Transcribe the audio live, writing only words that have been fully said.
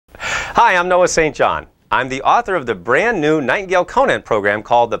Hi, I'm Noah St. John. I'm the author of the brand new Nightingale-Conant program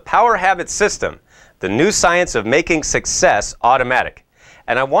called the Power Habit System, the new science of making success automatic.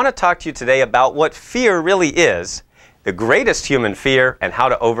 And I want to talk to you today about what fear really is, the greatest human fear, and how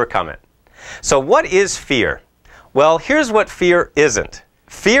to overcome it. So what is fear? Well, here's what fear isn't.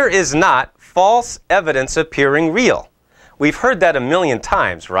 Fear is not false evidence appearing real. We've heard that a million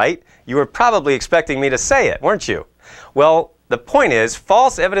times, right? You were probably expecting me to say it, weren't you? Well, the point is,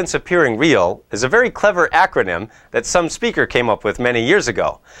 false evidence appearing real is a very clever acronym that some speaker came up with many years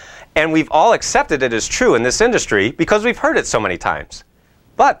ago. And we've all accepted it as true in this industry because we've heard it so many times.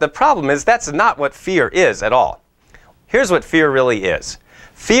 But the problem is that's not what fear is at all. Here's what fear really is.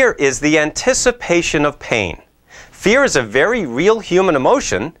 Fear is the anticipation of pain. Fear is a very real human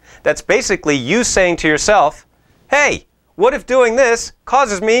emotion that's basically you saying to yourself, hey, what if doing this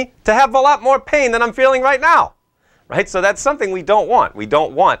causes me to have a lot more pain than I'm feeling right now? Right? So that's something we don't want. We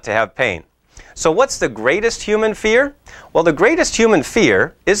don't want to have pain. So what's the greatest human fear? Well, the greatest human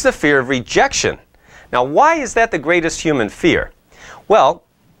fear is the fear of rejection. Now, why is that the greatest human fear? Well,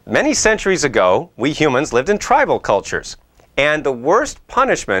 many centuries ago, we humans lived in tribal cultures. And the worst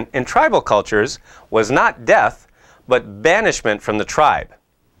punishment in tribal cultures was not death, but banishment from the tribe.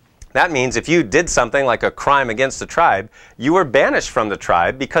 That means if you did something like a crime against the tribe, you were banished from the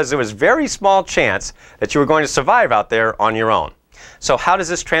tribe because there was very small chance that you were going to survive out there on your own. So how does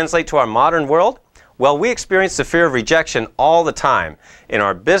this translate to our modern world? Well, we experience the fear of rejection all the time in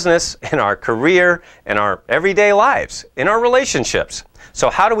our business, in our career, in our everyday lives, in our relationships. So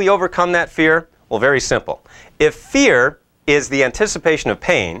how do we overcome that fear? Well, very simple. If fear is the anticipation of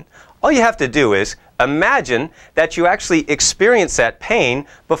pain, all you have to do is imagine that you actually experience that pain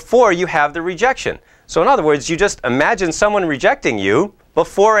before you have the rejection. So in other words, you just imagine someone rejecting you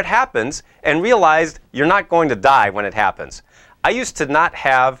before it happens and realize you're not going to die when it happens. I used to not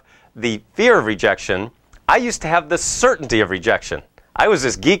have the fear of rejection. I used to have the certainty of rejection. I was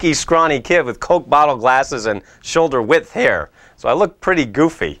this geeky, scrawny kid with Coke bottle glasses and shoulder-width hair. So I looked pretty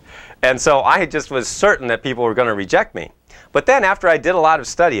goofy. And so I just was certain that people were going to reject me. But then after I did a lot of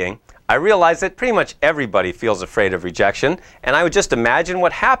studying, I realized that pretty much everybody feels afraid of rejection, and I would just imagine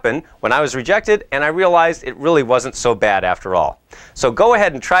what happened when I was rejected, and I realized it really wasn't so bad after all. So go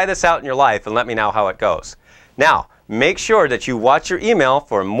ahead and try this out in your life and let me know how it goes. Now, make sure that you watch your email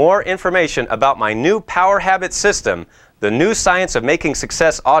for more information about my new Power Habit System, the new science of making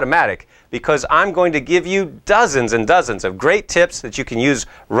success automatic, because I'm going to give you dozens and dozens of great tips that you can use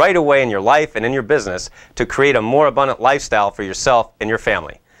right away in your life and in your business to create a more abundant lifestyle for yourself and your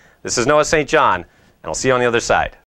family. This is Noah St. John, and I'll see you on the other side.